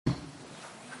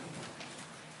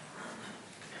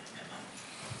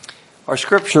Our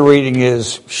scripture reading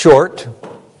is short,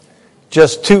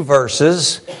 just 2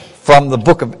 verses from the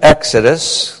book of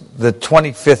Exodus, the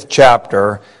 25th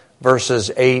chapter,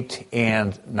 verses 8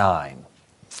 and 9.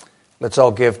 Let's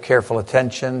all give careful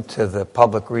attention to the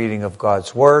public reading of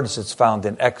God's words. It's found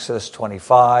in Exodus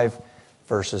 25,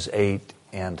 verses 8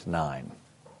 and 9.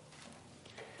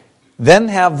 Then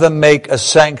have them make a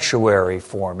sanctuary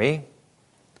for me,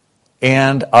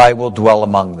 and I will dwell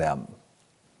among them.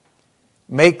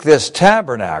 Make this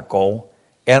tabernacle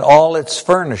and all its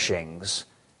furnishings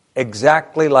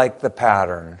exactly like the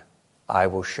pattern I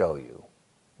will show you.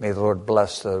 May the Lord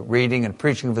bless the reading and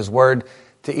preaching of His word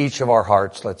to each of our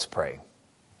hearts. Let's pray.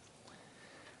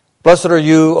 Blessed are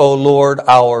you, O Lord,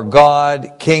 our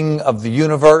God, King of the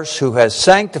universe, who has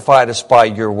sanctified us by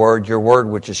your word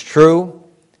which is true,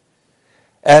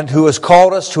 and who has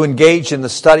called us to engage in the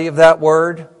study of that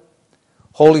word.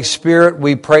 Holy Spirit,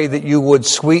 we pray that you would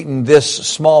sweeten this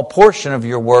small portion of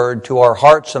your word to our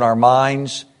hearts and our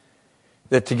minds,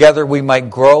 that together we might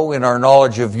grow in our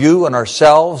knowledge of you and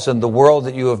ourselves and the world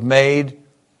that you have made,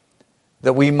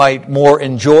 that we might more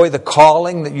enjoy the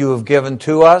calling that you have given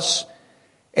to us,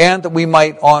 and that we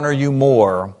might honor you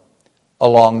more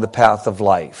along the path of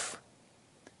life.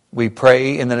 We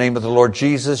pray in the name of the Lord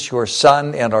Jesus, your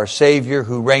Son and our Savior,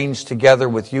 who reigns together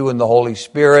with you in the Holy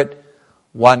Spirit,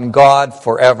 one God,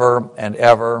 forever and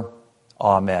ever.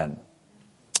 Amen.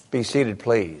 Be seated,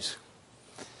 please.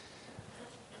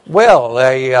 Well,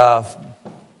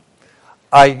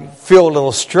 I feel a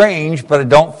little strange, but I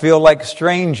don't feel like a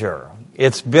stranger.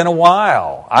 It's been a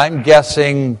while. I'm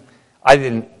guessing, I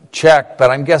didn't check,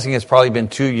 but I'm guessing it's probably been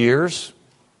 2 years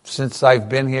since I've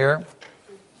been here.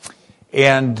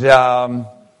 And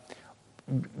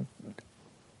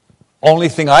only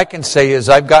thing I can say is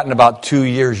I've gotten about 2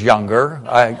 years younger,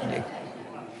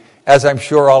 as I'm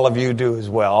sure all of you do as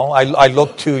well. I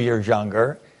look 2 years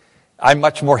younger. I'm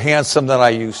much more handsome than I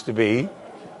used to be.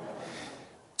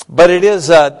 But it is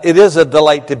a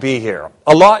delight to be here.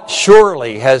 A lot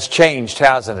surely has changed,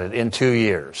 hasn't it, in 2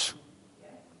 years?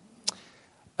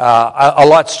 A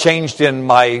lot's changed in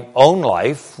my own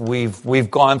life.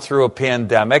 We've gone through a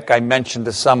pandemic. I mentioned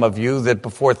to some of you that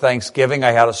before Thanksgiving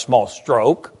I had a small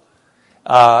stroke.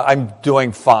 I'm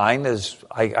doing fine, as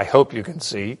I hope you can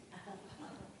see.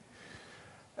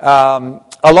 A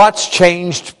lot's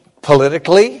changed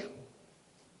politically,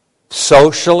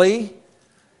 socially.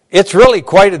 It's really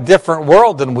quite a different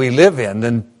world than we live in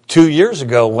than 2 years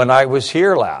ago when I was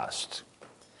here last.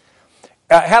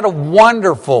 I had a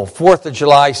wonderful 4th of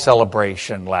July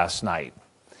celebration last night.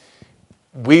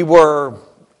 We were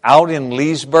out in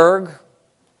Leesburg.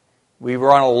 We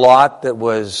were on a lot that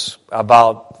was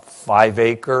about 5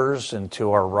 acres, and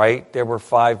to our right there were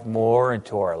 5 more, and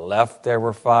to our left there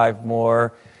were 5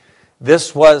 more.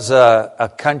 This was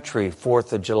a country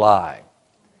 4th of July.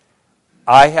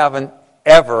 I haven't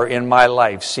ever in my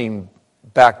life seen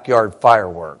backyard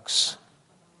fireworks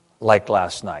like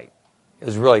last night. It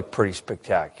was really pretty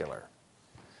spectacular.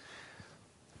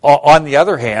 On the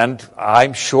other hand,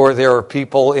 I'm sure there are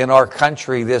people in our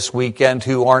country this weekend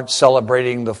who aren't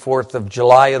celebrating the 4th of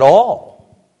July at all,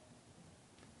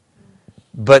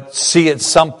 but see it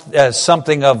as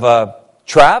something of a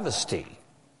travesty.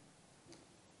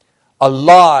 A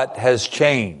lot has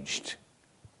changed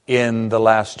in the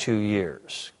last 2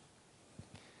 years.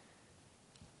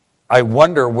 I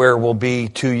wonder where we'll be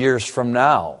 2 years from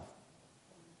now,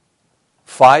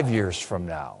 5 years from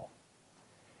now.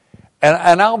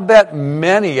 And I'll bet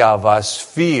many of us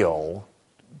feel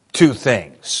 2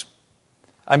 things.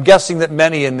 I'm guessing that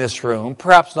many in this room,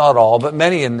 perhaps not all, but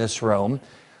many in this room,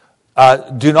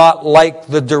 do not like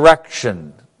the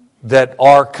direction that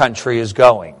our country is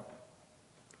going.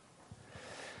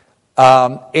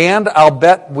 And I'll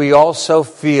bet we also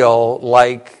feel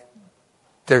like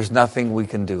there's nothing we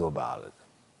can do about it.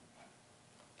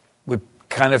 We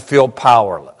kind of feel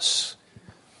powerless.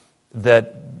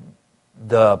 That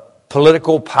the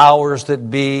political powers that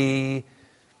be,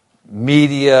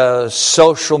 media,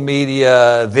 social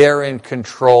media, they're in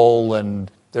control, and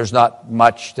there's not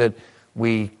much that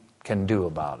we can do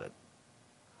about it.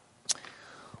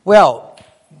 Well,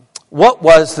 what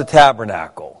was the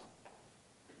tabernacle?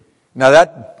 Now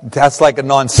that's like a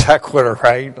non sequitur,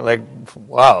 right? Like,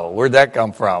 wow, where'd that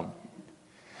come from?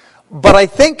 But I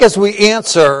think as we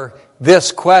answer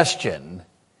this question,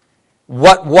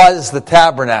 what was the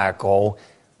tabernacle,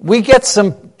 we get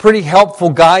some pretty helpful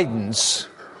guidance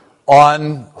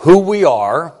on who we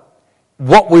are,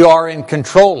 what we are in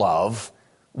control of,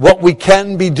 what we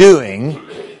can be doing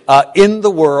in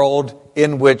the world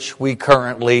in which we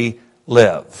currently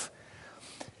live.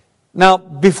 Now,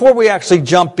 before we actually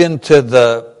jump into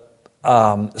the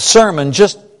sermon,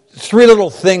 just three little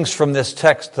things from this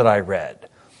text that I read.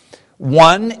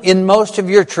 One, in most of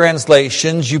your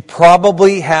translations, you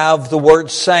probably have the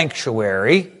word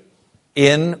sanctuary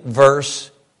in verse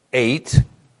 8.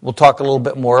 We'll talk a little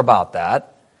bit more about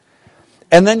that.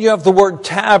 And then you have the word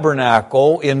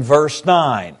tabernacle in verse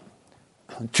 9.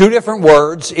 Two different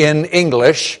words in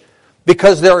English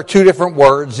because there are two different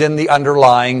words in the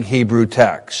underlying Hebrew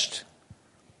text.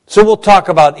 So we'll talk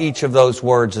about each of those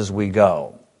words as we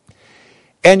go.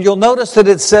 And you'll notice that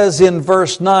it says in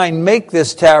verse 9, make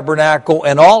this tabernacle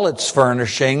and all its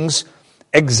furnishings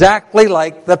exactly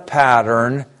like the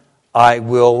pattern I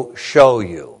will show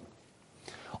you.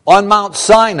 On Mount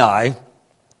Sinai,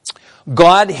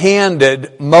 God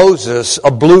handed Moses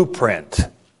a blueprint.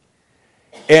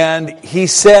 And he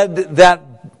said that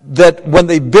when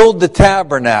they build the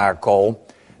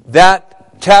tabernacle,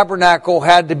 that tabernacle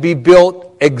had to be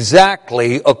built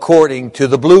exactly according to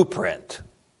the blueprint.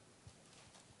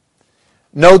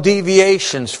 No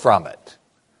deviations from it.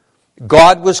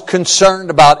 God was concerned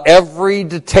about every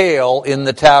detail in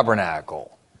the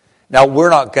tabernacle. Now, we're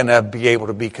not going to be able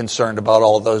to be concerned about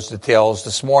all those details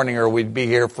this morning, or we'd be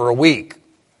here for a week.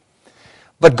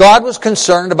 But God was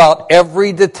concerned about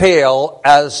every detail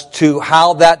as to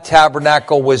how that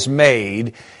tabernacle was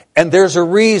made, and there's a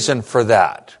reason for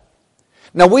that.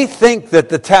 Now, we think that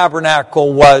the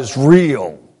tabernacle was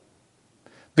real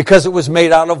because it was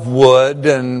made out of wood,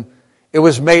 and it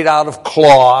was made out of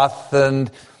cloth,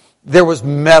 and there was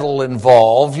metal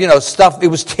involved. Stuff, it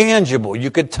was tangible.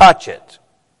 You could touch it.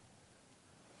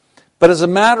 But as a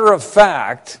matter of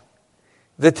fact,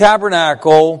 the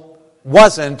tabernacle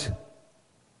wasn't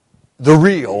the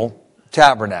real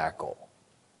tabernacle.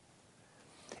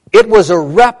 It was a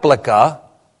replica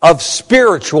of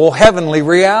spiritual heavenly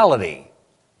reality.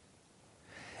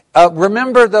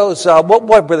 Remember those, what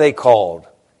were they called?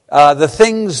 The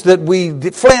things that we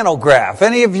did, flannel graph.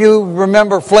 Any of you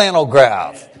remember flannel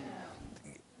graph?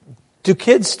 Do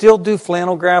kids still do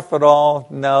flannel graph at all?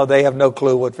 No, they have no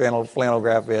clue what flannel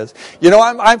graph is.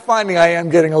 I'm finding I am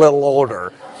getting a little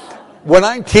older. When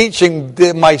I'm teaching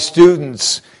my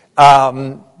students,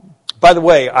 by the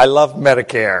way, I love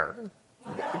Medicare.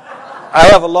 I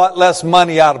have a lot less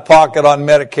money out of pocket on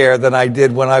Medicare than I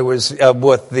did when I was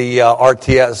with the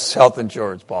RTS health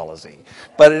insurance policy.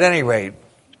 But at any rate,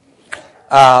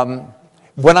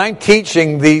 when I'm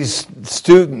teaching these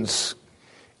students,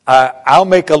 I'll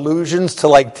make allusions to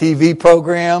like TV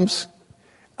programs,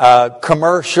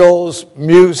 commercials,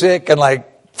 music, and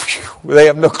they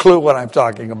have no clue what I'm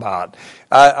talking about.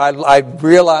 I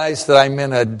realize that I'm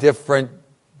in a different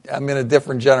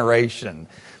generation,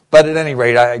 but at any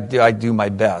rate, I do my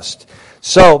best.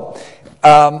 So,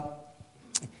 the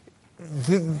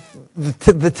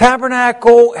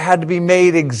tabernacle had to be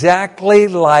made exactly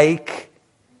like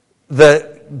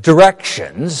the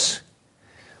directions,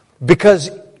 because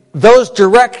those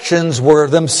directions were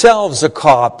themselves a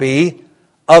copy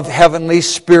of heavenly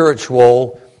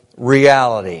spiritual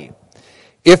reality.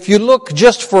 If you look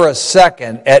just for a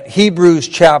second at Hebrews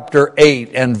chapter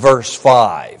 8 and verse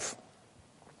 5,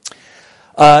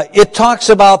 it talks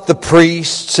about the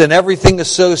priests and everything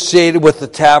associated with the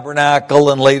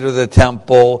tabernacle and later the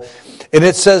temple. And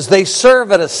it says they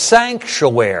serve at a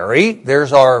sanctuary.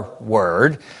 There's our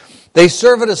word. They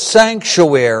serve at a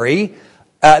sanctuary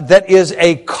that is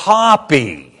a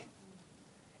copy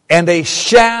and a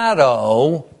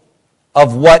shadow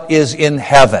of what is in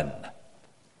heaven.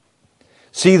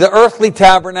 See, the earthly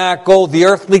tabernacle, the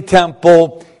earthly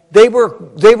temple, they were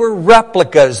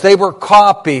replicas, they were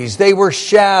copies, they were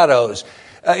shadows.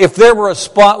 If there were a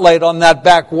spotlight on that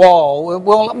back wall,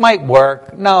 well, it might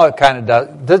work. No, it kind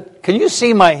of does. Can you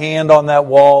see my hand on that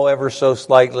wall ever so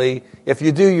slightly? If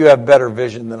you do, you have better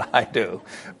vision than I do.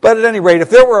 But at any rate, if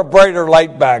there were a brighter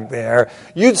light back there,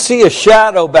 you'd see a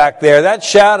shadow back there. That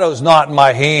shadow's not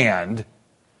my hand.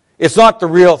 It's not the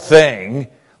real thing.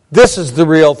 This is the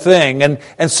real thing.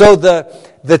 And so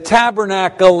the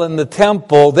tabernacle and the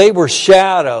temple, they were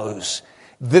shadows.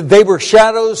 They were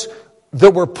shadows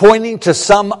that were pointing to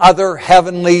some other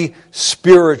heavenly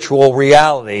spiritual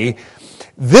reality.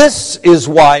 This is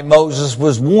why Moses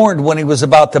was warned when he was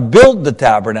about to build the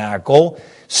tabernacle.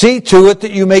 See to it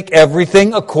that you make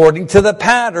everything according to the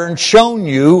pattern shown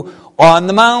you on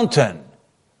the mountain.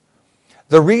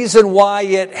 The reason why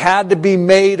it had to be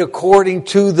made according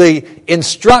to the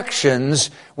instructions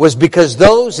was because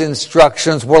those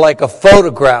instructions were like a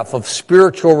photograph of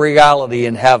spiritual reality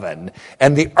in heaven,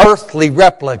 and the earthly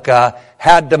replica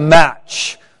had to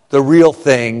match the real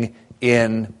thing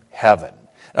in heaven.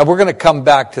 Now we're going to come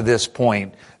back to this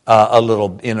point in a little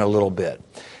bit.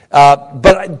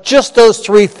 But just those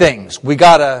three things. We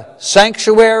got a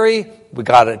sanctuary, we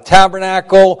got a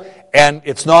tabernacle, and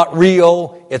it's not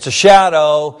real, it's a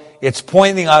shadow, it's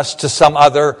pointing us to some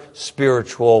other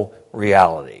spiritual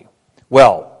reality.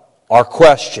 Well, our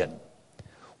question,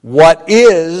 what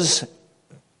was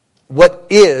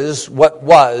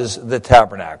the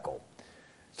tabernacle?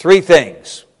 Three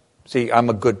things. See, I'm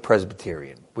a good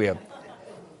Presbyterian. We have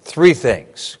three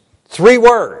things. Three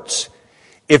words.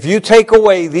 If you take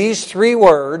away these three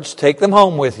words, take them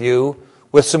home with you,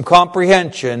 with some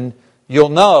comprehension, you'll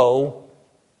know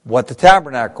what the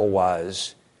tabernacle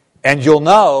was, and you'll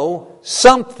know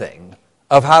something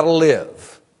of how to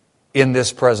live in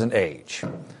this present age.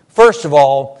 First of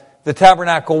all, the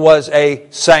tabernacle was a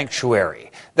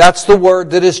sanctuary. That's the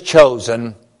word that is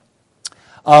chosen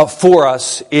for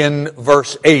us in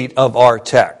verse 8 of our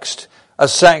text. A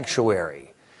sanctuary.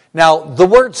 Now, the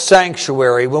word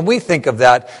sanctuary, when we think of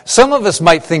that, some of us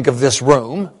might think of this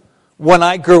room. When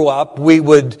I grew up, we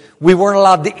weren't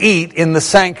allowed to eat in the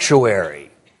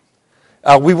sanctuary.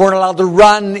 We weren't allowed to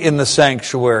run in the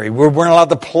sanctuary. We weren't allowed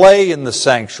to play in the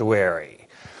sanctuary.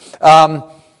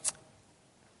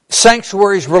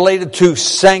 Sanctuary is related to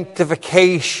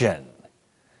sanctification.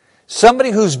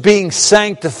 Somebody who's being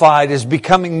sanctified is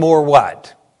becoming more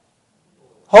what?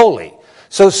 Holy.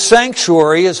 So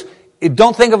sanctuary is,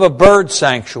 don't think of a bird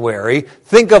sanctuary,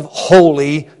 think of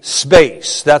holy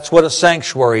space. That's what a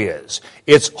sanctuary is.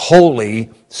 It's holy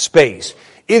space.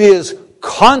 It is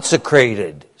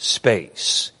consecrated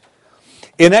space.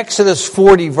 In Exodus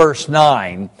 40 verse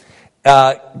 9,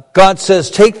 God says,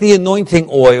 take the anointing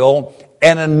oil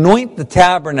and anoint the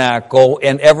tabernacle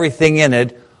and everything in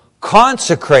it,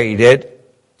 consecrate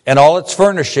it and all its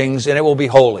furnishings, and it will be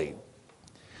holy.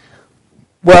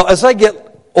 Well, as I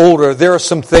get older, there are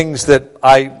some things that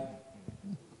I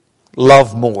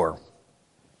love more.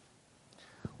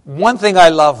 One thing I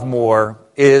love more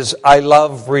is I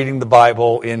love reading the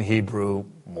Bible in Hebrew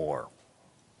more.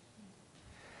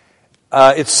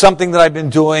 It's something that I've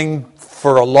been doing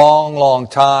for a long, long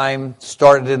time,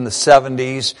 started in the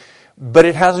 70s, but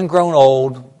it hasn't grown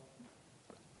old.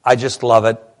 I just love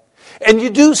it. And you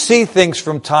do see things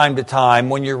from time to time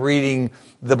when you're reading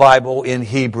the Bible in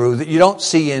Hebrew that you don't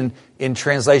see in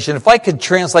translation. If I could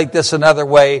translate this another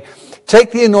way,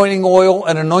 take the anointing oil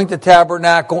and anoint the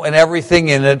tabernacle and everything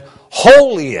in it,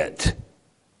 holy it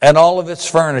and all of its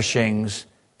furnishings,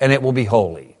 and it will be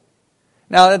holy.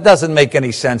 Now, that doesn't make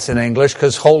any sense in English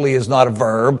because holy is not a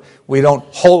verb. We don't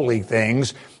holy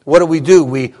things. What do?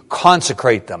 We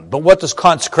consecrate them. But what does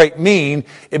consecrate mean?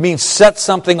 It means set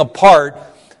something apart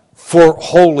for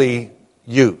holy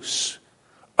use.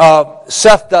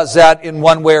 Seth does that in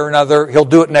one way or another. He'll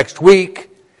do it next week.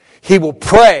 He will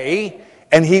pray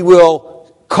and he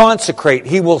will consecrate.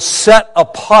 He will set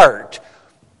apart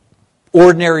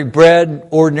ordinary bread,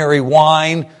 ordinary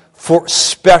wine for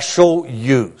special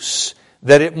use,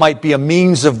 that it might be a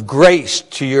means of grace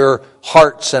to your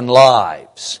hearts and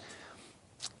lives.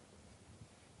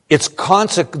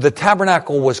 The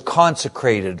tabernacle was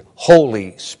consecrated,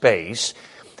 holy space.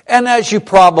 And as you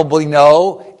probably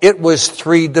know, it was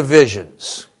 3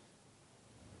 divisions.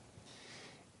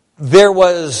 There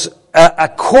was a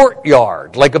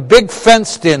courtyard, like a big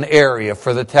fenced-in area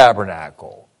for the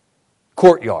tabernacle.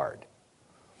 Courtyard.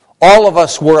 All of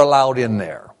us were allowed in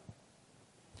there.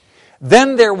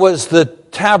 Then there was the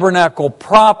tabernacle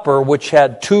proper, which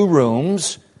had 2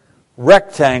 rooms,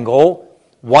 rectangle,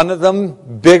 one of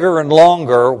them bigger and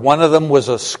longer, one of them was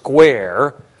a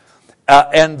square.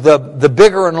 And the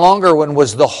bigger and longer one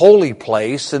was the holy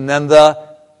place, and then the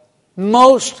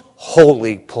most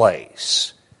holy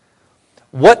place.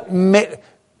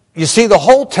 You see, the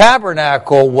whole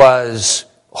tabernacle was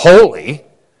holy.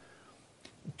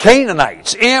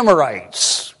 Canaanites,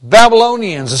 Amorites,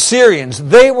 Babylonians, Assyrians,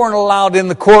 they weren't allowed in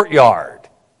the courtyard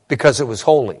because it was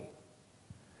holy.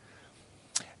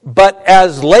 But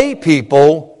as lay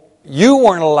people, you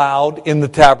weren't allowed in the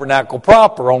tabernacle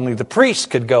proper. Only the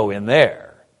priest could go in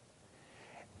there.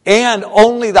 And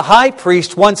only the high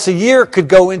priest once a year could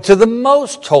go into the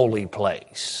most holy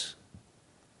place.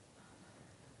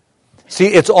 See,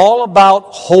 it's all about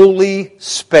holy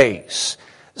space.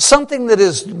 Something that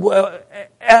is,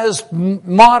 as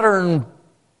modern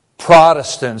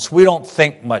Protestants, we don't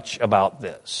think much about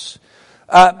this.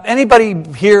 Anybody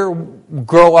here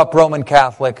grow up Roman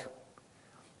Catholic?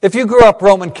 If you grew up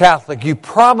Roman Catholic, you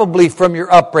probably, from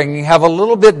your upbringing, have a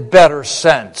little bit better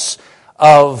sense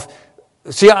of.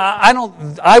 See,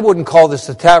 I wouldn't call this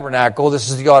the tabernacle. This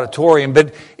is the auditorium.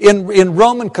 But in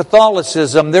Roman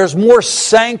Catholicism, there's more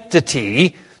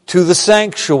sanctity to the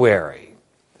sanctuary.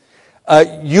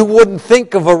 you wouldn't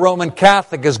think of a Roman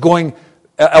Catholic as going,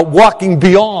 walking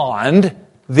beyond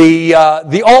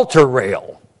the altar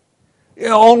rail.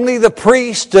 Only the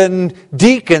priest and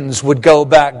deacons would go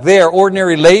back there.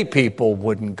 Ordinary lay people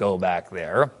wouldn't go back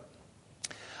there.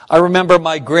 I remember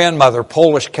my grandmother,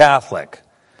 Polish Catholic.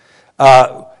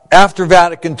 After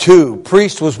Vatican II,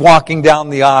 priest was walking down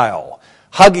the aisle,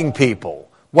 hugging people.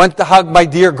 Went to hug my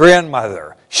dear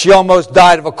grandmother. She almost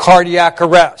died of a cardiac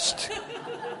arrest.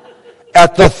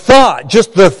 At the thought,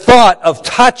 just the thought of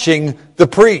touching the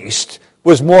priest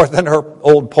was more than her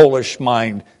old Polish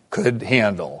mind could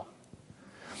handle.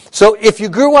 So if you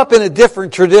grew up in a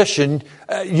different tradition,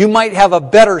 you might have a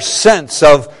better sense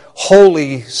of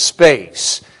holy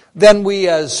space than we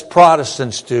as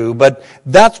Protestants do. But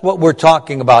that's what we're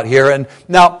talking about here. And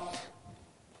now,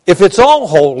 if it's all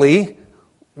holy,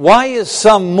 why is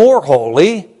some more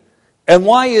holy? And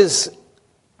why is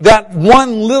that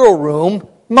one little room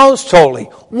most holy?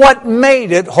 What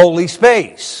made it holy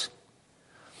space?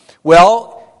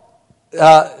 Well,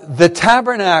 the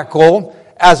tabernacle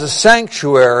as a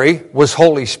sanctuary was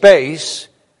holy space,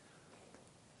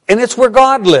 and it's where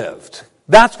God lived.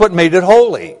 That's what made it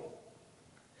holy.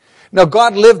 Now,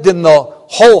 God lived in the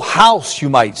whole house, you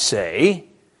might say,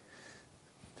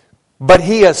 but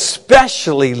He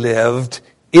especially lived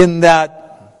in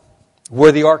that,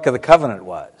 where the Ark of the Covenant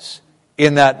was,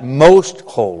 in that most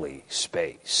holy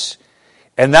space.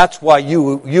 And that's why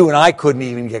you and I couldn't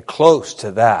even get close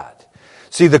to that.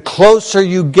 See, the closer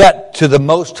you get to the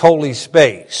most holy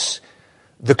space,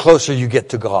 the closer you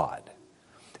get to God.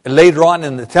 And later on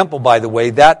in the temple, by the way,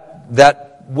 that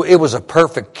it was a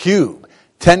perfect cube,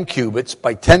 10 cubits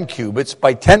by 10 cubits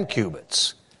by 10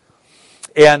 cubits.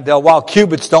 And while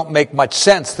cubits don't make much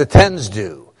sense, the tens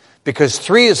do, because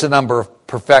 3 is a number of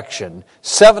perfection,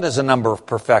 7 is a number of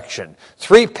perfection.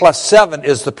 3 plus 7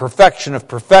 is the perfection of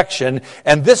perfection,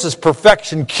 and this is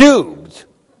perfection cubed.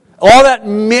 All that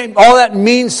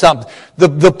means something.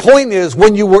 The point is,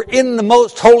 when you were in the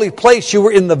most holy place, you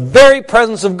were in the very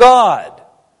presence of God.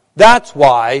 That's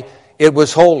why it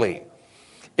was holy.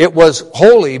 It was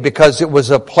holy because it was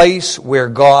a place where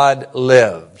God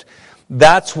lived.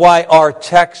 That's why our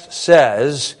text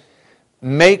says,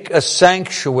 "Make a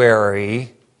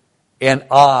sanctuary, and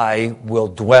I will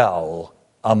dwell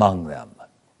among them."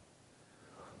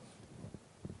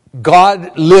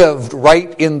 God lived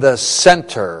right in the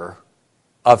center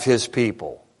of His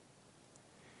people.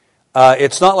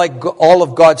 It's not like all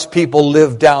of God's people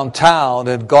lived downtown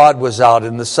and God was out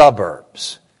in the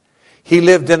suburbs. He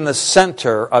lived in the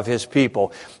center of His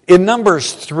people. In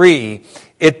Numbers 3,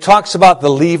 it talks about the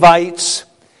Levites.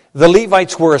 The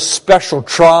Levites were a special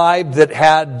tribe that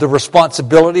had the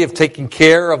responsibility of taking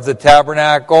care of the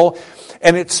tabernacle.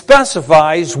 And it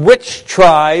specifies which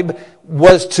tribe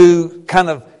was to kind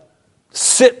of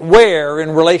sit where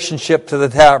in relationship to the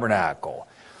tabernacle.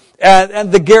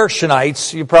 And the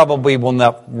Gershonites, you probably will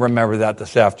not remember that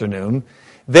this afternoon,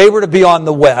 they were to be on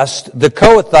the west. The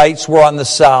Kohathites were on the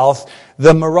south.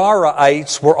 The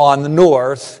Merarites were on the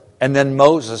north. And then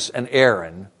Moses and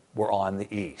Aaron were on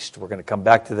the east. We're going to come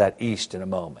back to that east in a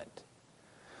moment.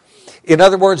 In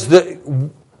other words,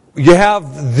 you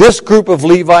have this group of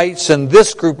Levites and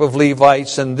this group of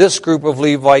Levites and this group of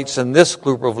Levites and this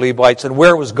group of Levites. And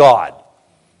where was God?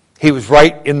 He was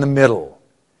right in the middle.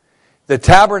 The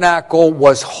tabernacle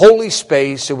was holy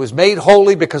space. It was made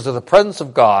holy because of the presence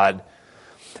of God.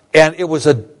 And it was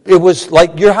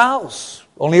like your house.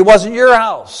 Only it wasn't your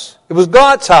house. It was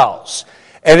God's house.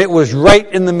 And it was right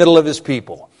in the middle of His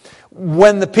people.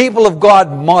 When the people of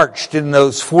God marched in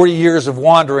those 40 years of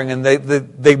wandering and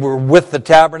they were with the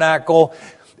tabernacle,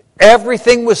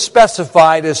 everything was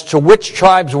specified as to which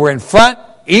tribes were in front,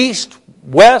 east,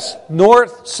 west,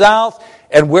 north, south,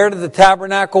 and where did the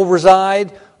tabernacle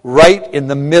reside? Right in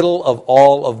the middle of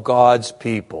all of God's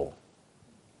people.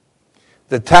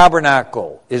 The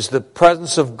tabernacle is the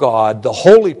presence of God, the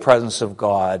holy presence of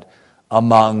God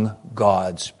among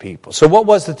God's people. So what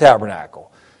was the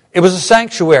tabernacle? It was a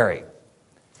sanctuary.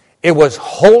 It was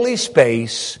holy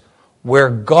space where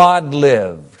God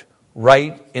lived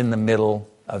right in the middle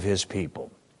of His people.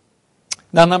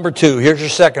 Now, number 2, here's your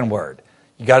second word.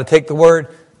 You got to take the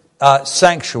word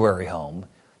sanctuary home.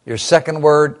 Your second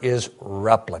word is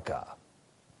replica.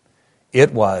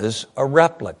 It was a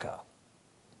replica.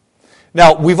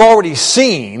 Now, we've already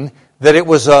seen that it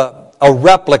was a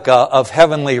replica of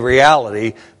heavenly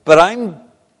reality, but I'm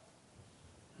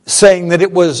saying that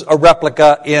it was a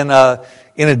replica in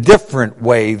a different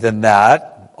way than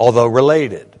that, although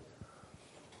related.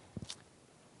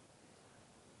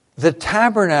 The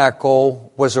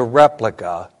tabernacle was a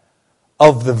replica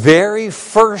of the very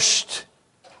first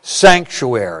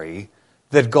sanctuary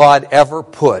that God ever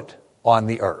put on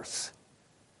the earth.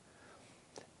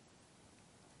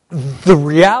 The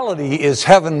reality is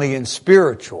heavenly and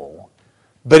spiritual,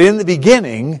 but in the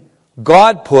beginning,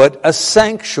 God put a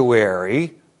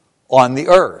sanctuary on the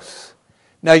earth.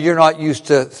 Now, you're not used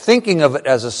to thinking of it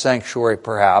as a sanctuary,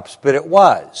 perhaps, but it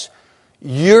was.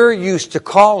 You're used to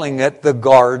calling it the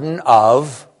Garden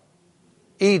of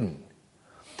Eden.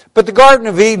 But the Garden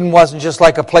of Eden wasn't just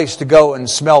like a place to go and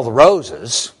smell the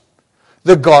roses.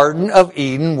 The Garden of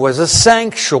Eden was a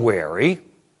sanctuary,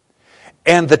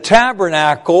 and the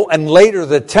tabernacle and later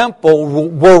the temple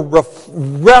were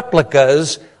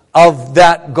replicas of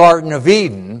that Garden of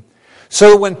Eden.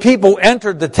 So when people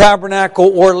entered the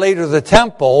tabernacle or later the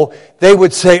temple, they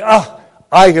would say,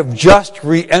 I have just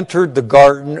re-entered the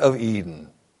Garden of Eden.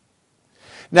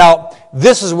 Now,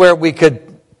 this is where we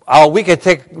could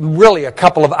take really a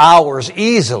couple of hours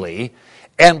easily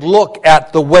and look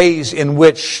at the ways in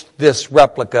which this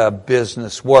replica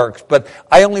business works. But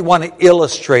I only want to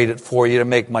illustrate it for you to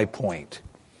make my point.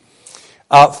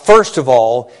 First of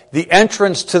all, the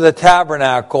entrance to the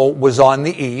tabernacle was on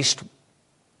the east,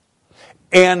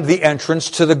 and the entrance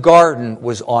to the garden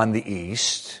was on the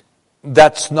east.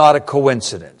 That's not a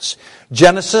coincidence.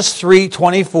 Genesis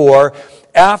 3:24,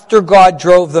 after God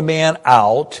drove the man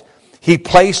out, he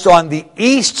placed on the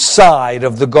east side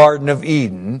of the Garden of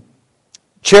Eden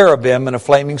cherubim and a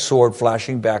flaming sword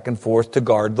flashing back and forth to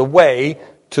guard the way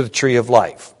to the tree of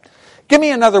life. Give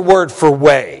me another word for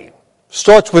way.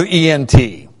 Starts with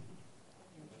E-N-T.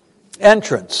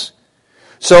 Entrance.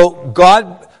 So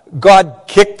God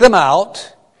kicked them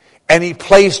out, and he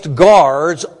placed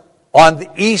guards on the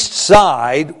east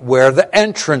side where the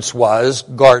entrance was,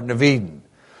 Garden of Eden.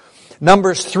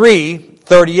 Numbers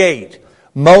 3:38.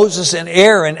 Moses and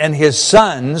Aaron and his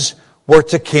sons were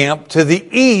to camp to the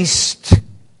east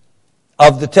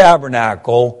of the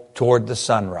tabernacle toward the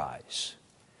sunrise.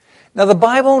 Now, the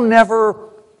Bible never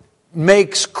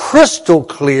makes crystal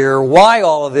clear why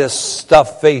all of this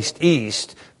stuff faced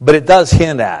east, but it does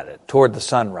hint at it, toward the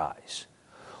sunrise.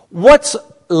 What's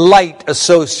light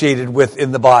associated with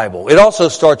in the Bible? It also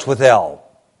starts with L.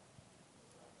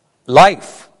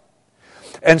 Life.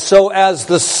 And so as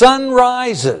the sun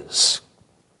rises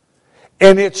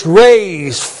and its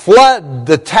rays flood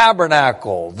the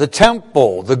tabernacle, the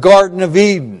temple, the Garden of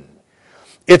Eden,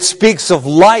 it speaks of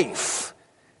life.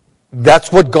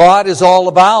 That's what God is all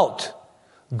about.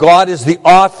 God is the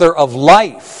author of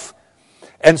life.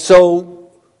 And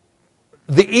so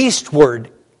the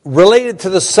eastward, related to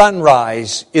the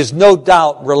sunrise, is no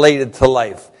doubt related to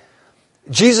life.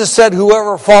 Jesus said,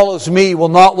 whoever follows me will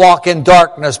not walk in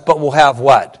darkness, but will have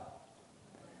what?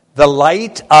 The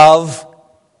light of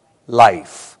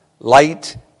life.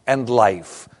 Light and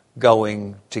life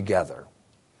going together.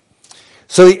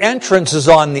 So the entrance is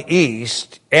on the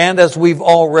east, and as we've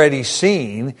already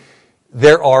seen,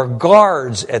 there are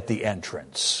guards at the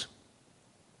entrance.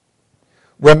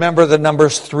 Remember the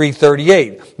Numbers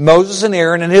 3:38. Moses and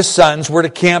Aaron and his sons were to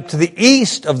camp to the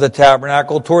east of the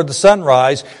tabernacle toward the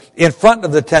sunrise in front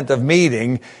of the tent of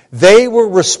meeting. They were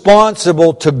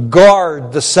responsible to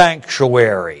guard the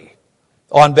sanctuary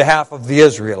on behalf of the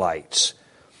Israelites.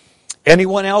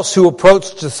 Anyone else who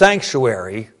approached the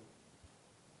sanctuary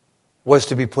was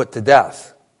to be put to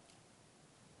death.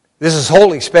 This is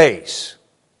holy space.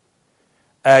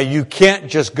 You can't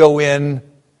just go in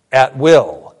at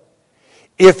will.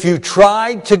 If you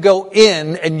tried to go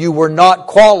in and you were not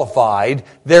qualified,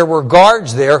 there were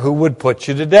guards there who would put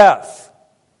you to death.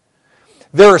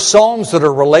 There are psalms that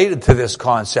are related to this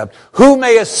concept. Who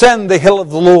may ascend the hill of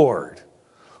the Lord?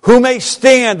 Who may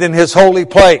stand in his holy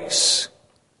place?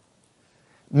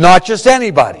 Not just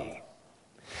anybody.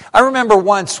 I remember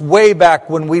once, way back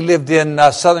when we lived in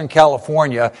Southern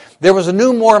California, there was a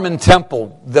new Mormon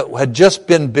temple that had just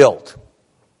been built.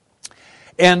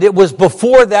 And it was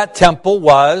before that temple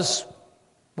was,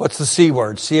 what's the C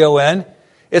word? C-O-N?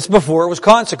 It's before it was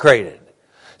consecrated.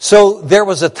 So there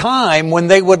was a time when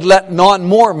they would let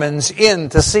non-Mormons in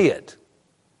to see it.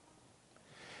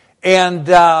 And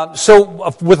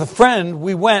so with a friend,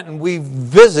 we went and we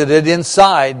visited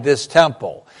inside this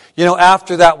temple. You know,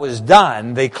 after that was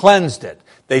done, they cleansed it.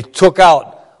 They took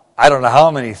out, I don't know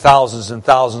how many thousands and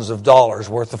thousands of dollars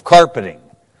worth of carpeting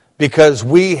because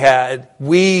we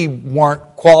weren't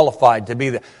qualified to be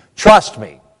there. Trust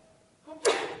me,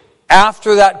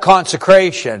 after that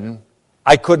consecration,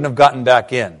 I couldn't have gotten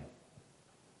back in.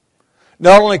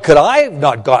 Not only could I have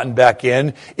not gotten back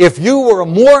in, if you were a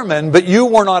Mormon, but you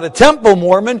were not a temple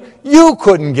Mormon, you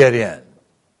couldn't get in.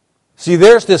 See,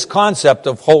 there's this concept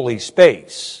of holy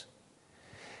space.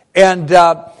 And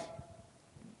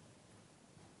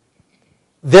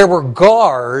there were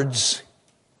guards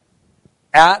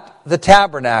at the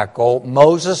tabernacle,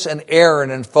 Moses and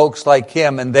Aaron and folks like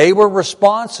him, and they were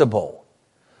responsible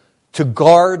to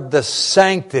guard the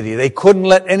sanctity. They couldn't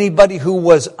let anybody who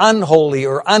was unholy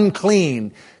or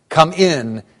unclean come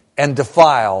in and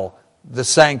defile the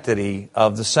sanctity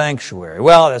of the sanctuary.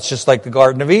 Well, that's just like the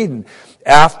Garden of Eden.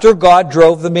 After God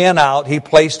drove the man out, he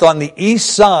placed on the east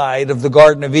side of the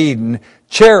Garden of Eden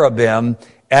cherubim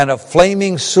and a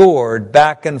flaming sword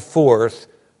back and forth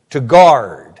to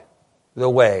guard the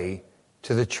way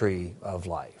to the tree of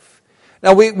life.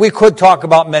 Now, we could talk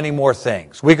about many more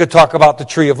things. We could talk about the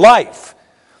tree of life.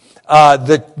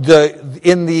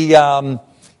 In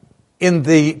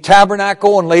the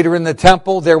tabernacle and later in the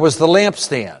temple, there was the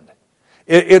lampstand.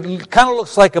 It kind of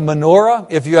looks like a menorah,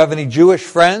 if you have any Jewish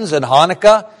friends, and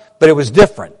Hanukkah, but it was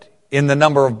different in the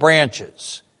number of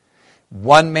branches.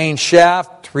 One main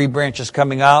shaft, 3 branches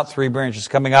coming out, 3 branches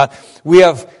coming out. We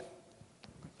have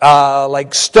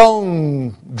like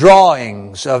stone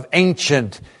drawings of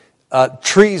ancient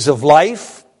trees of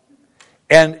life.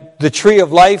 And the tree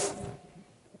of life,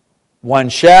 1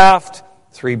 shaft,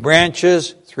 3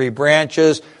 branches, 3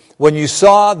 branches. When you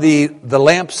saw the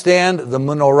lampstand, the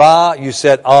menorah, you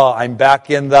said, I'm back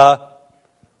in the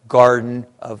Garden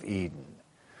of Eden.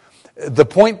 The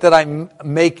point that I'm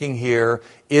making here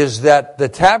is that the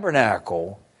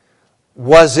tabernacle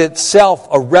was itself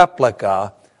a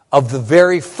replica of the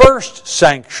very first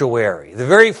sanctuary, the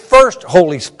very first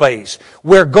holy space,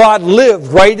 where God lived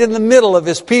right in the middle of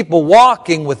his people,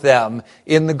 walking with them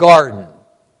in the garden.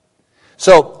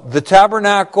 So the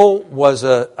tabernacle was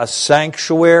a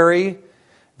sanctuary.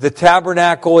 The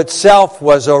tabernacle itself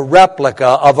was a replica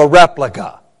of a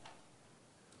replica.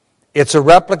 It's a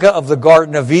replica of the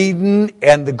Garden of Eden,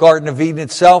 and the Garden of Eden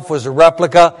itself was a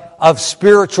replica of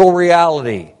spiritual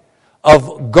reality,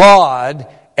 of God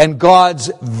and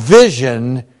God's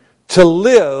vision to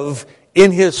live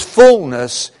in his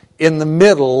fullness in the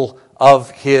middle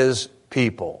of his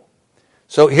people.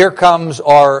 So here comes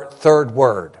our third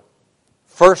word.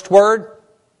 First word,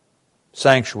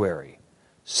 sanctuary.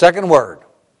 Second word,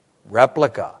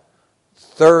 replica.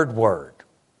 Third word,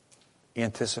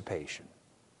 anticipation.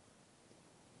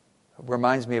 It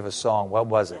reminds me of a song. What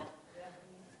was it?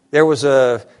 There was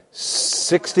a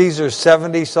 60s or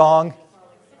 70s song.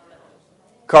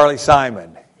 Carly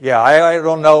Simon. Yeah, I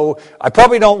don't know. I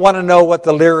probably don't want to know what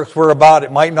the lyrics were about.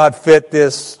 It might not fit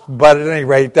this, but at any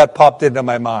rate, that popped into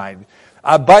my mind.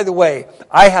 By the way,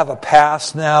 I have a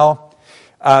past now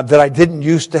that I didn't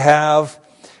used to have.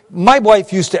 My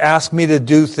wife used to ask me to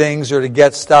do things or to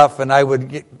get stuff, and I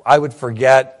would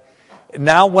forget.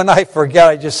 Now, when I forget,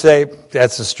 I just say,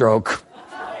 "That's a stroke."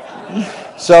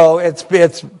 So it's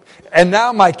and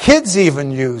now my kids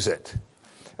even use it.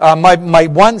 My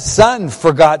one son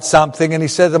forgot something, and he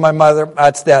said to my mother,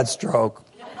 "That's Dad's stroke."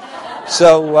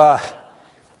 So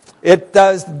it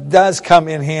does come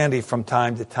in handy from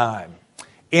time to time.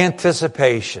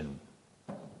 Anticipation.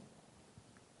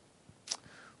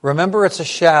 Remember, it's a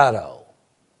shadow.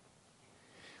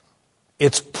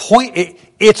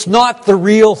 It's not the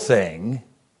real thing.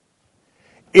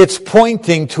 It's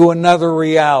pointing to another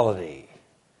reality.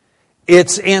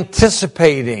 It's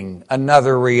anticipating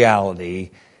another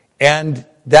reality. And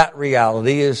that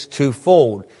reality is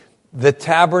twofold. The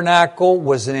tabernacle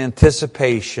was an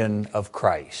anticipation of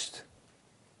Christ.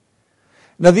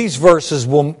 Now these verses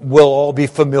will all be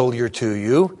familiar to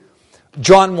you.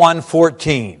 John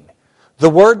 1:14. The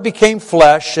Word became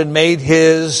flesh and made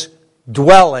his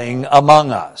dwelling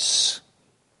among us.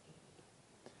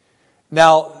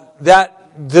 Now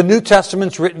the New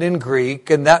Testament's written in Greek,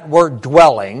 and that word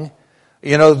dwelling,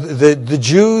 the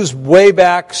Jews way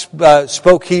back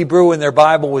spoke Hebrew and their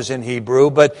Bible was in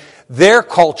Hebrew, but their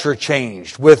culture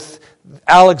changed with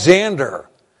Alexander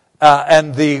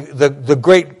and the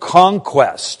great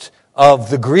conquest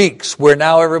of the Greeks, where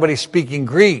now everybody's speaking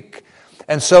Greek.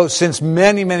 And so since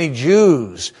many, many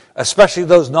Jews, especially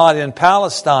those not in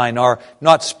Palestine, are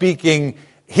not speaking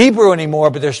Hebrew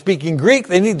anymore, but they're speaking Greek,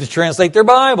 they need to translate their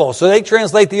Bible. So they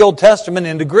translate the Old Testament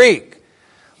into Greek.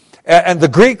 And the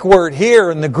Greek word here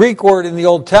and the Greek word in the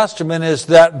Old Testament is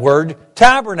that word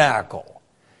tabernacle.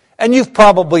 And you've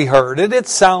probably heard it. It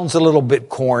sounds a little bit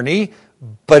corny,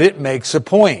 but it makes a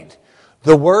point.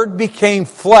 The Word became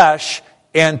flesh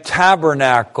and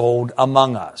tabernacled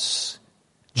among us.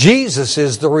 Jesus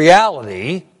is the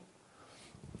reality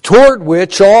toward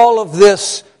which all of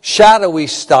this shadowy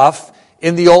stuff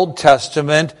in the Old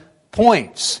Testament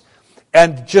points.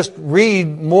 And just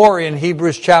read more in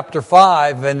Hebrews chapter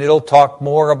 5, and it'll talk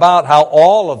more about how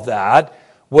all of that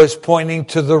was pointing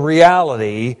to the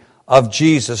reality of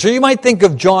Jesus. Or you might think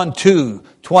of John 2,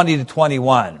 20 to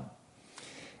 21.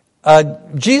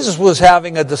 Jesus was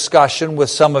having a discussion with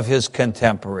some of his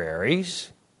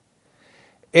contemporaries.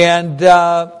 And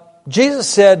Jesus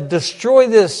said, destroy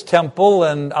this temple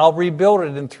and I'll rebuild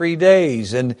it in 3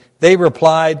 days. And they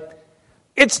replied,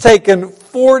 it's taken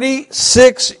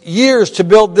 46 years to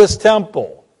build this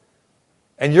temple.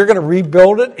 And you're going to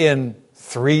rebuild it in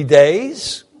 3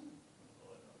 days?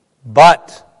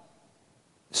 But,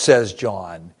 says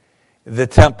John, the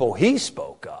temple he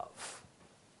spoke of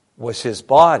was his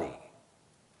body,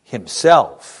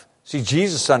 himself. See,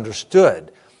 Jesus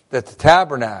understood that the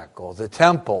tabernacle, the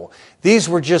temple, these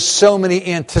were just so many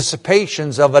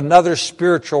anticipations of another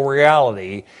spiritual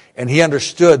reality, and he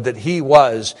understood that he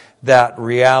was that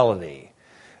reality.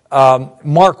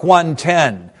 Mark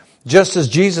 1:10, just as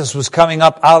Jesus was coming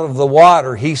up out of the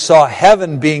water, he saw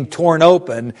heaven being torn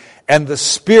open and the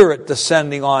Spirit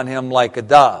descending on him like a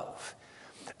dove.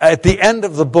 At the end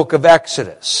of the book of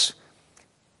Exodus,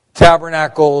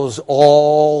 tabernacle's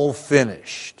all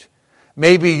finished.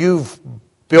 Maybe you've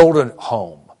built a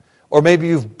home, or maybe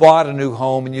you've bought a new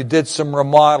home and you did some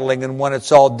remodeling, and when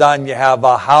it's all done, you have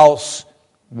a house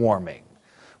warming.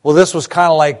 Well, this was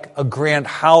kind of like a grand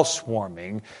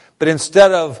housewarming, but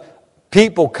instead of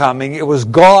people coming, it was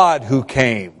God who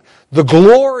came. The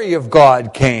glory of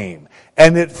God came,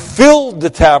 and it filled the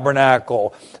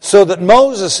tabernacle so that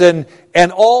Moses and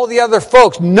all the other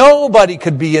folks, nobody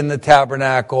could be in the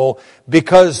tabernacle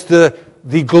because the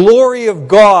glory of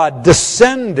God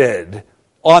descended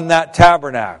on that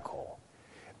tabernacle.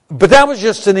 But that was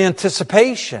just an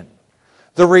anticipation.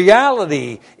 The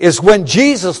reality is when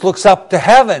Jesus looks up to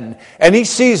heaven and he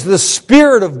sees the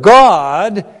Spirit of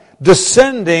God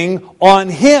descending on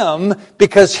him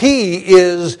because he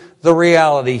is the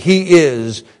reality. He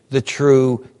is the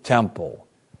true temple.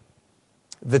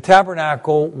 The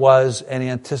tabernacle was an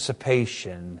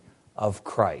anticipation of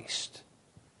Christ.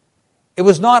 It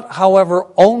was not, however,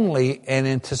 only an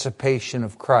anticipation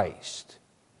of Christ.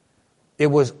 It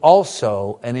was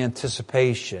also an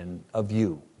anticipation of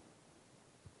you.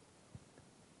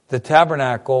 The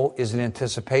tabernacle is an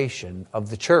anticipation of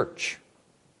the church.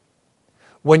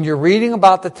 When you're reading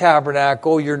about the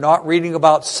tabernacle, you're not reading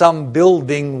about some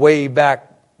building way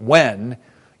back when.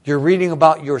 You're reading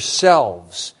about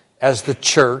yourselves as the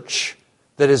church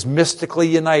that is mystically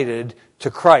united to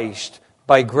Christ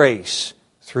by grace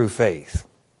through faith.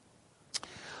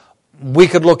 We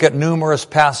could look at numerous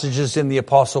passages in the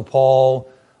Apostle Paul.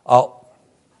 I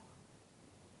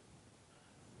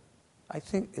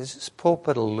think, is this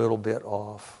pulpit a little bit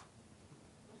off?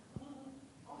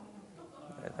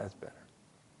 That's better.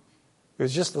 It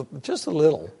was just a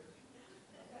little.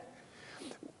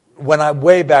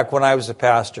 Way back when I was a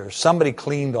pastor, somebody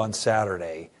cleaned on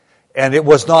Saturday, and it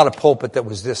was not a pulpit that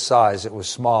was this size, it was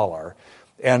smaller.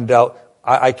 And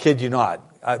I kid you not,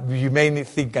 you may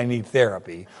think I need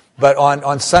therapy, but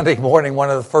on Sunday morning,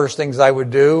 one of the first things I would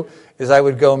do is I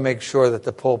would go and make sure that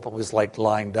the pulpit was like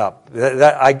lined up.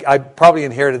 I probably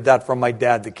inherited that from my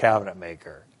dad, the cabinet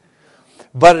maker.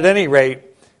 But at any rate,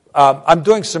 I'm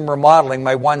doing some remodeling.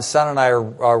 My one son and I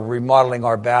are remodeling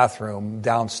our bathroom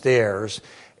downstairs.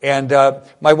 And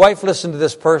my wife listened to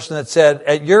this person that said,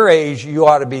 at your age, you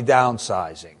ought to be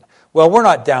downsizing. Well, we're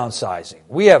not downsizing.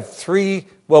 We have two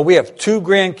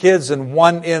grandkids and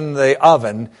one in the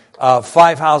oven,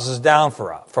 5 houses down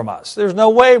from us. There's no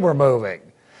way we're moving.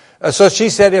 So she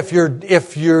said, if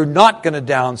you're not going to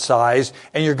downsize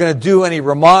and you're going to do any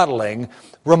remodeling,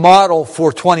 remodel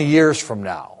for 20 years from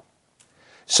now.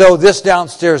 So this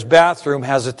downstairs bathroom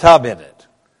has a tub in it.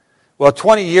 Well,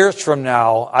 20 years from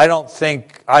now, I don't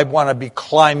think I want to be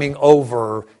climbing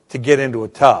over to get into a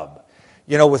tub.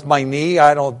 You know, with my knee,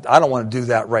 I don't want to do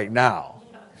that right now.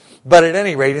 But at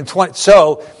any rate,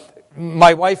 so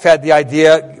my wife had the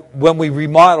idea, when we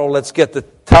remodel, let's get the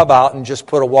tub out and just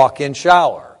put a walk-in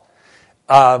shower,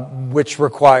 which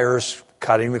requires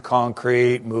cutting the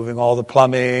concrete, moving all the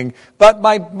plumbing. But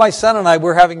my son and I,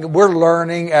 we're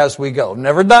learning as we go.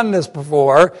 Never done this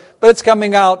before, but it's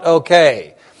coming out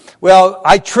okay. Well,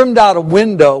 I trimmed out a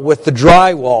window with the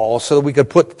drywall so that we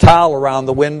could put the towel around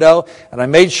the window, and I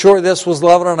made sure this was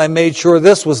level, and I made sure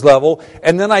this was level,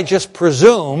 and then I just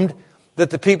presumed that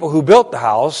the people who built the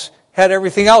house had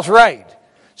everything else right.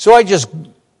 So I just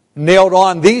nailed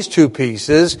on these two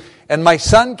pieces, and my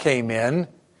son came in,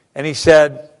 and he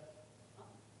said,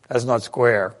 that's not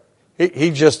square. He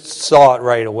just saw it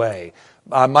right away.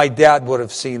 My dad would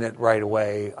have seen it right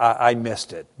away. I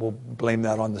missed it. We'll blame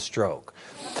that on the stroke.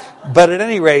 But at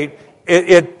any rate,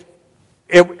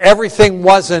 everything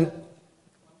wasn't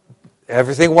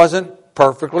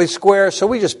perfectly square, so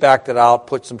we just backed it out,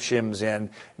 put some shims in.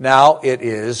 Now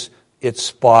it's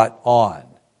spot on.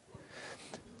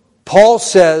 Paul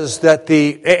says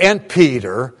and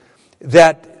Peter,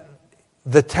 that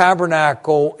the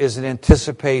tabernacle is an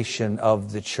anticipation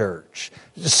of the church.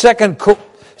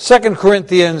 2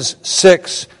 Corinthians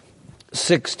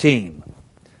 6:16.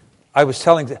 I was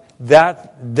telling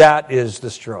that is the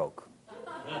stroke.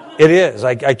 It is.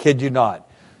 I kid you not.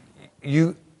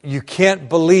 You can't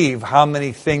believe how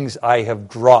many things I have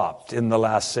dropped in the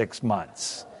last 6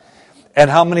 months, and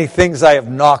how many things I have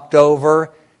knocked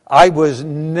over. I was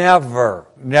never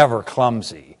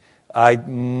clumsy.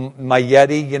 My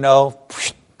Yeti,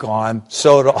 gone,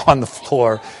 soda on the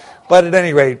floor. But at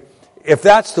any rate, if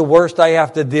that's the worst I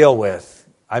have to deal with,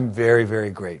 I'm very,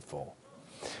 very grateful.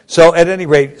 So at any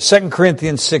rate, 2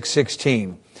 Corinthians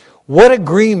 6:16. What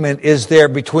agreement is there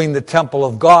between the temple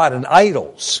of God and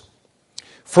idols?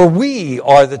 For we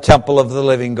are the temple of the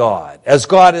living God. As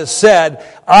God has said,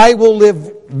 I will live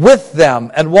with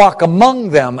them and walk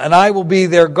among them, and I will be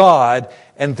their God,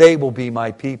 and they will be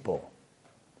my people.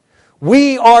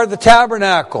 We are the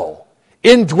tabernacle,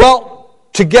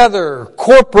 indwelt together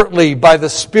corporately by the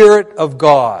Spirit of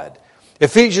God.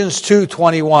 Ephesians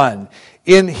 2:21.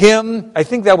 In Him, I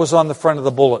think that was on the front of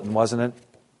the bulletin, wasn't it?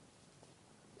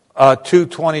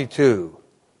 2:22.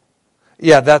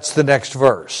 Yeah, that's the next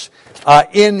verse.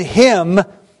 In Him,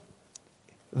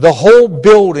 the whole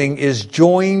building is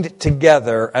joined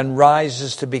together and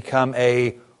rises to become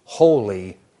a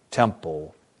holy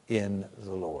temple in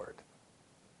the Lord.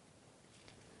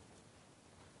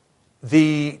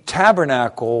 The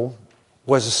tabernacle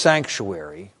was a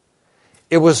sanctuary.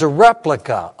 It was a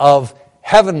replica of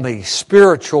heavenly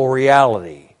spiritual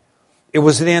reality. It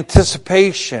was an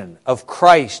anticipation of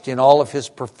Christ in all of His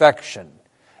perfection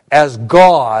as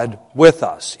God with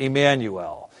us,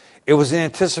 Emmanuel. It was an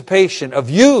anticipation of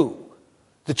you,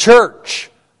 the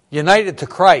church, united to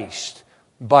Christ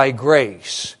by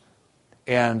grace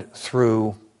and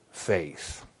through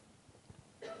faith.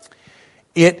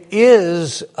 It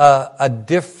is a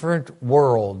different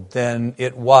world than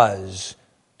it was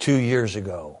 2 years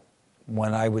ago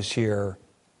when I was here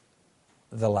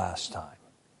the last time.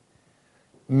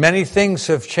 Many things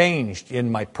have changed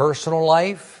in my personal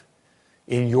life,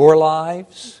 in your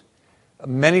lives.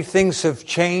 Many things have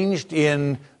changed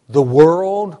in the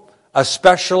world,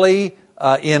 especially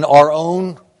in our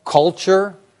own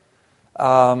culture.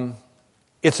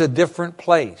 It's a different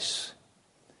place.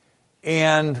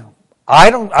 And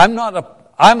I'm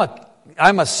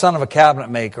a son of a cabinet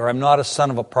maker. I'm not a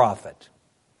son of a prophet.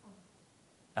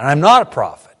 And I'm not a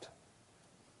prophet.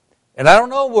 And I don't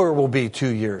know where we'll be 2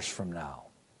 years from now.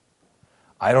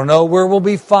 I don't know where we'll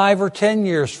be 5 or 10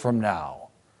 years from now.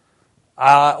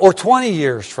 Or 20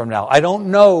 years from now. I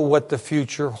don't know what the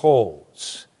future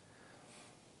holds.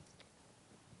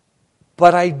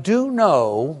 But I do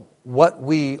know what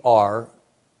we are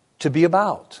to be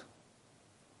about.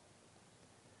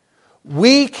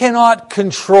 We cannot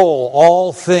control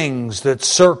all things that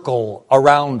circle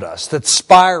around us, that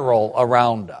spiral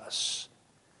around us.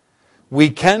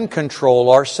 We can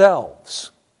control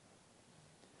ourselves.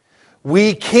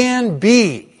 We can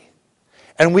be,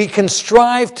 and we can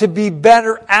strive to be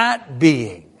better at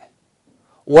being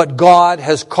what God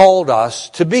has called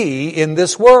us to be in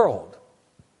this world.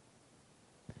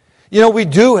 We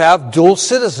do have dual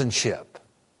citizenship.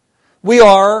 We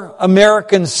are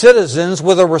American citizens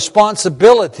with a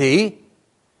responsibility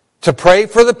to pray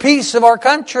for the peace of our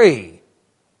country,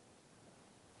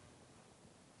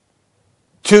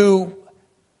 to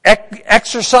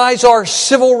exercise our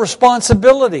civil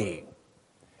responsibility.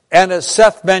 And as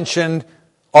Seth mentioned,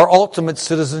 our ultimate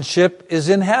citizenship is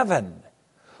in heaven.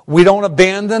 We don't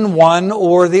abandon one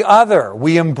or the other.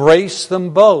 We embrace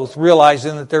them both,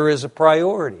 realizing that there is a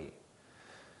priority.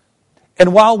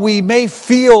 And while we may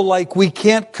feel like we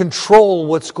can't control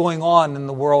what's going on in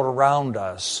the world around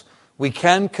us, we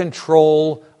can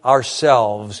control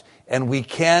ourselves, and we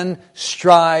can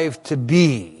strive to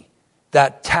be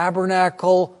that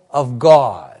tabernacle of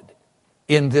God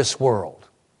in this world.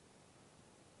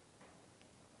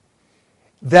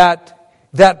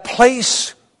 That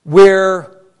place where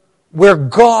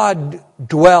God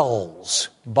dwells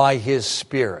by His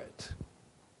Spirit.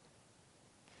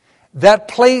 That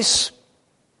place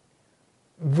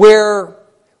where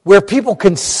people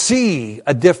can see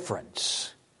a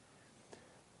difference.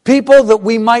 People that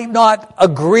we might not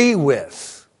agree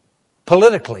with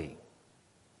politically,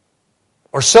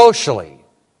 or socially,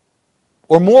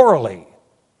 or morally,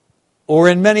 or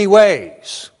in many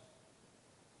ways.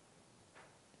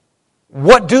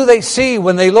 What do they see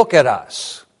when they look at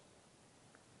us?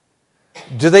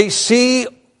 Do they see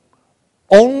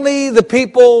only the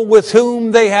people with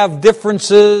whom they have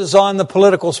differences on the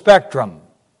political spectrum?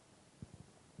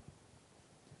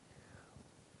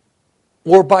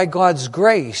 Or by God's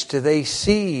grace, do they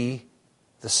see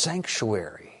the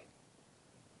sanctuary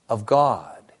of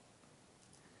God?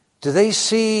 Do they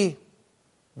see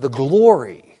the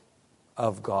glory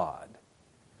of God?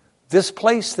 This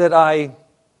place that I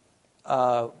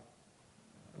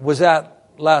was at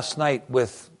last night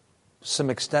with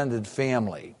some extended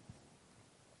family.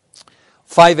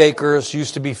 5 acres,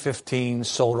 used to be 15,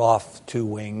 sold off 2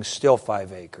 wings, still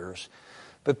 5 acres.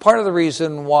 But part of the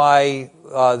reason why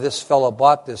this fellow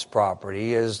bought this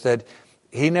property is that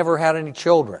he never had any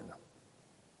children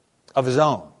of his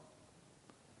own.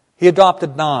 He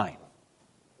adopted 9.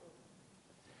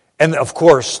 And of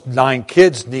course, 9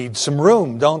 kids need some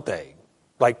room, don't they?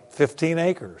 Like 15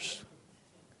 acres.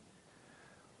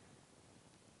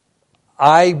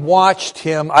 I watched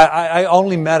him, I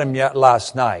only met him yet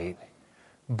last night,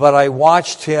 but I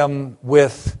watched him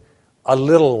with a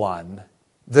little one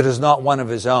that is not one of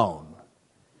his own.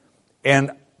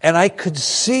 And I could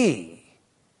see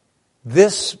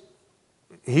this,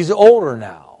 he's older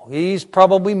now, he's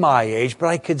probably my age, but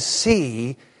I could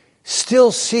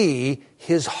still see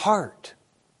his heart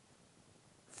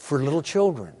for little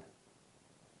children.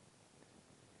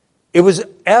 It was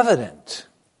evident.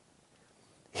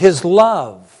 His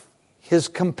love, his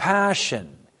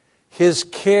compassion, his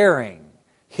caring,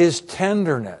 his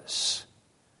tenderness.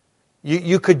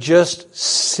 You could just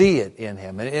see it in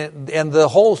him. And the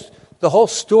whole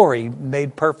story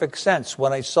made perfect sense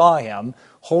when I saw him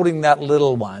holding that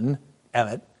little one,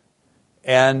 Emmett,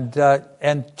 and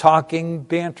talking,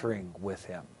 bantering with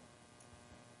him.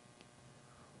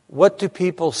 What do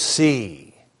people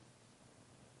see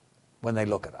when they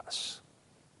look at us?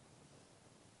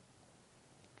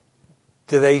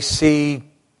 Do they see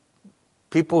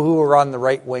people who are on the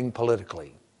right wing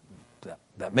politically?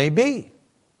 That may be.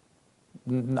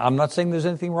 I'm not saying there's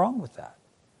anything wrong with that.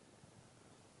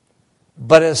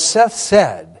 But as Seth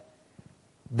said,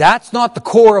 that's not the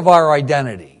core of our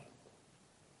identity.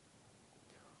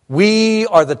 We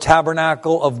are the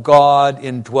tabernacle of God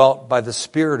indwelt by the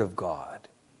Spirit of God.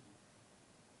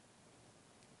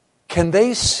 Can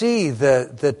they see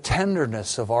the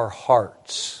tenderness of our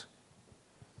hearts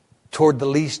toward the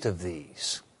least of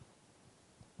these?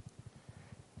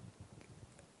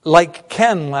 Like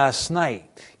Ken last night,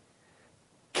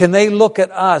 can they look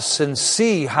at us and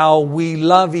see how we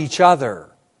love each other,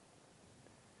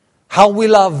 how we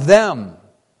love them,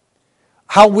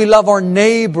 how we love our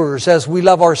neighbors as we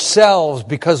love ourselves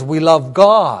because we love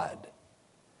God?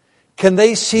 Can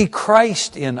they see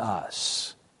Christ in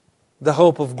us, the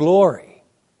hope of glory?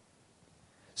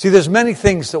 See, there's many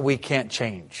things that we can't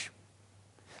change.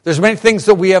 There's many things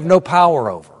that we have no power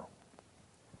over,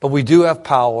 but we do have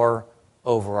power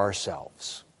over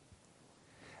ourselves.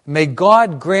 May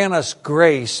God grant us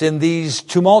grace in these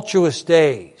tumultuous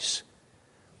days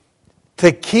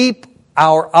to keep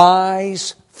our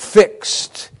eyes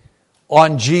fixed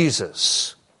on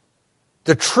Jesus,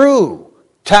 the true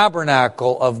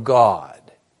tabernacle of God,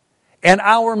 and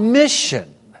our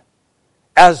mission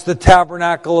as the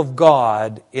tabernacle of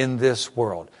God in this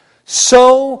world.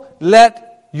 So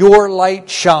let your light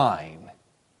shine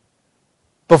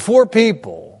before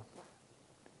people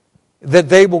that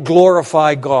they will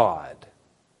glorify God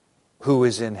who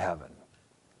is in heaven.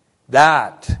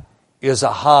 That is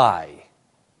a high,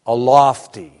 a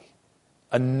lofty,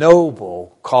 a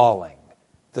noble calling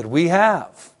that we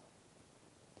have.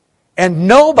 And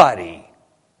nobody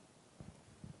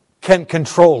can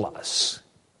control us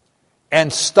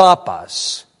and stop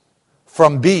us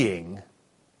from being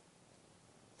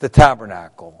the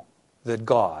tabernacle that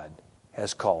God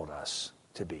has called us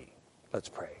to be. Let's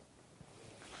pray.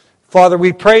 Father,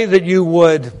 we pray that you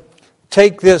would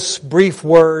take this brief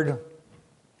word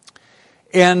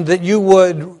and that you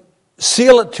would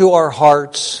seal it to our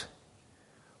hearts,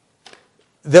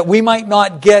 that we might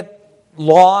not get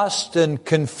lost and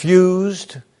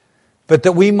confused, but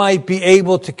that we might be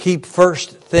able to keep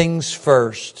first things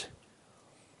first.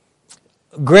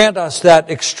 Grant us that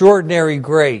extraordinary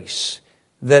grace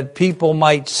that people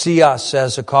might see us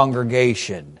as a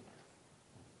congregation,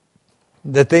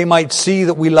 that they might see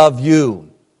that we love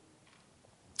you,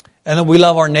 and that we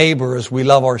love our neighbor as we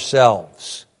love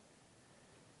ourselves.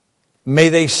 May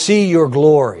they see your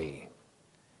glory,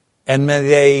 and may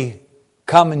they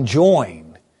come and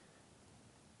join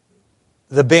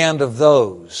the band of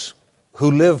those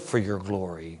who live for your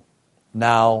glory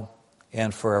now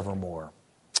and forevermore.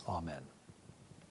 Amen.